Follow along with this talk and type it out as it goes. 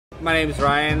My name is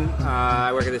Ryan.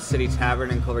 I work at the City Tavern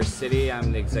in Culver City.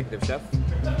 I'm the executive chef.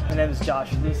 My name is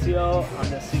Josh Lucio. I'm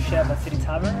the sous chef at City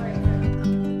Tavern.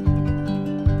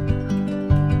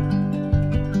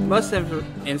 Most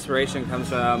inspiration comes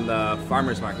from the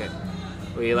farmers market.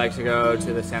 We like to go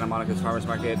to the Santa Monica's farmers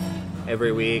market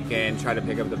every week and try to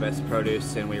pick up the best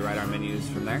produce, and we write our menus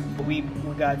from there. We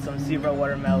got some zebra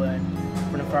watermelon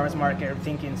from the farmers market,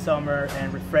 thinking summer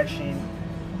and refreshing,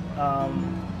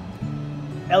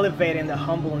 elevating the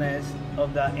humbleness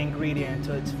of the ingredient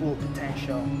to its full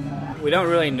potential. We don't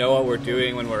really know what we're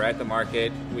doing when we're at the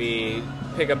market. We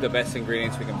pick up the best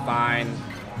ingredients we can find,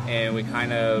 and we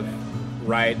kind of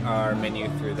write our menu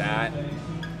through that,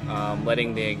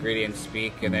 letting the ingredients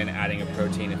speak and then adding a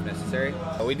protein if necessary.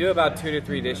 We do about 2 to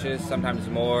 3 dishes, sometimes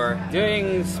more.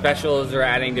 Doing specials or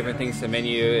adding different things to the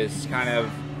menu is kind of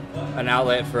an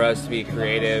outlet for us to be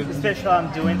creative. The special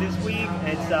I'm doing this week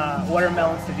is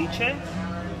watermelon ceviche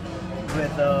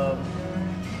with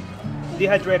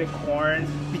dehydrated corn,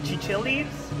 pichiche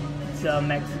leaves. It's a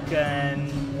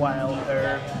Mexican wild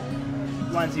herb.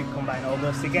 Once you combine all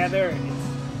those together,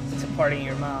 it's a party in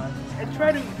your mouth. I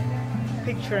try to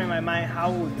picture in my mind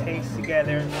how it would taste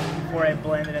together before I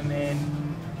blended them in.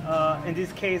 In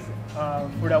this case,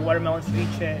 for the watermelon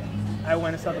ceviche, I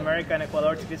went to South America and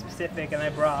Ecuador to be specific, and I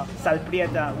brought sal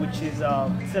prieta, which is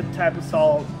it's a type of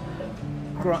salt,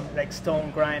 like stone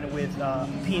grind with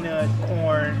peanut,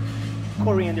 corn,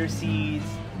 coriander seeds.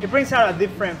 It brings out a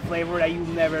different flavor that you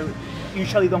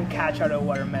usually don't catch out of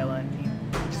watermelon.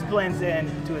 It just blends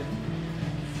into a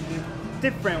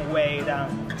different way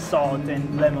that salt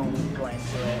and lemon would blend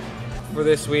to it. For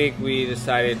this week, we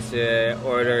decided to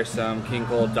order some king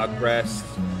cole duck breast.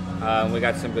 We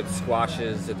got some good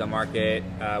squashes at the market.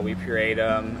 We pureed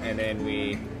them, and then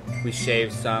we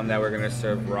shaved some that we're gonna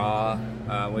serve raw.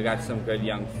 We got some good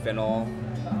young fennel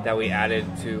that we added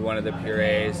to one of the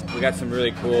purees. We got some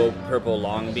really cool purple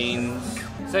long beans.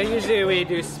 So usually we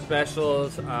do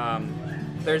specials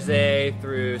Thursday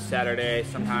through Saturday.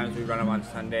 Sometimes we run them on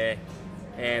Sunday,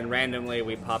 and randomly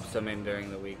we pop some in during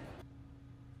the week.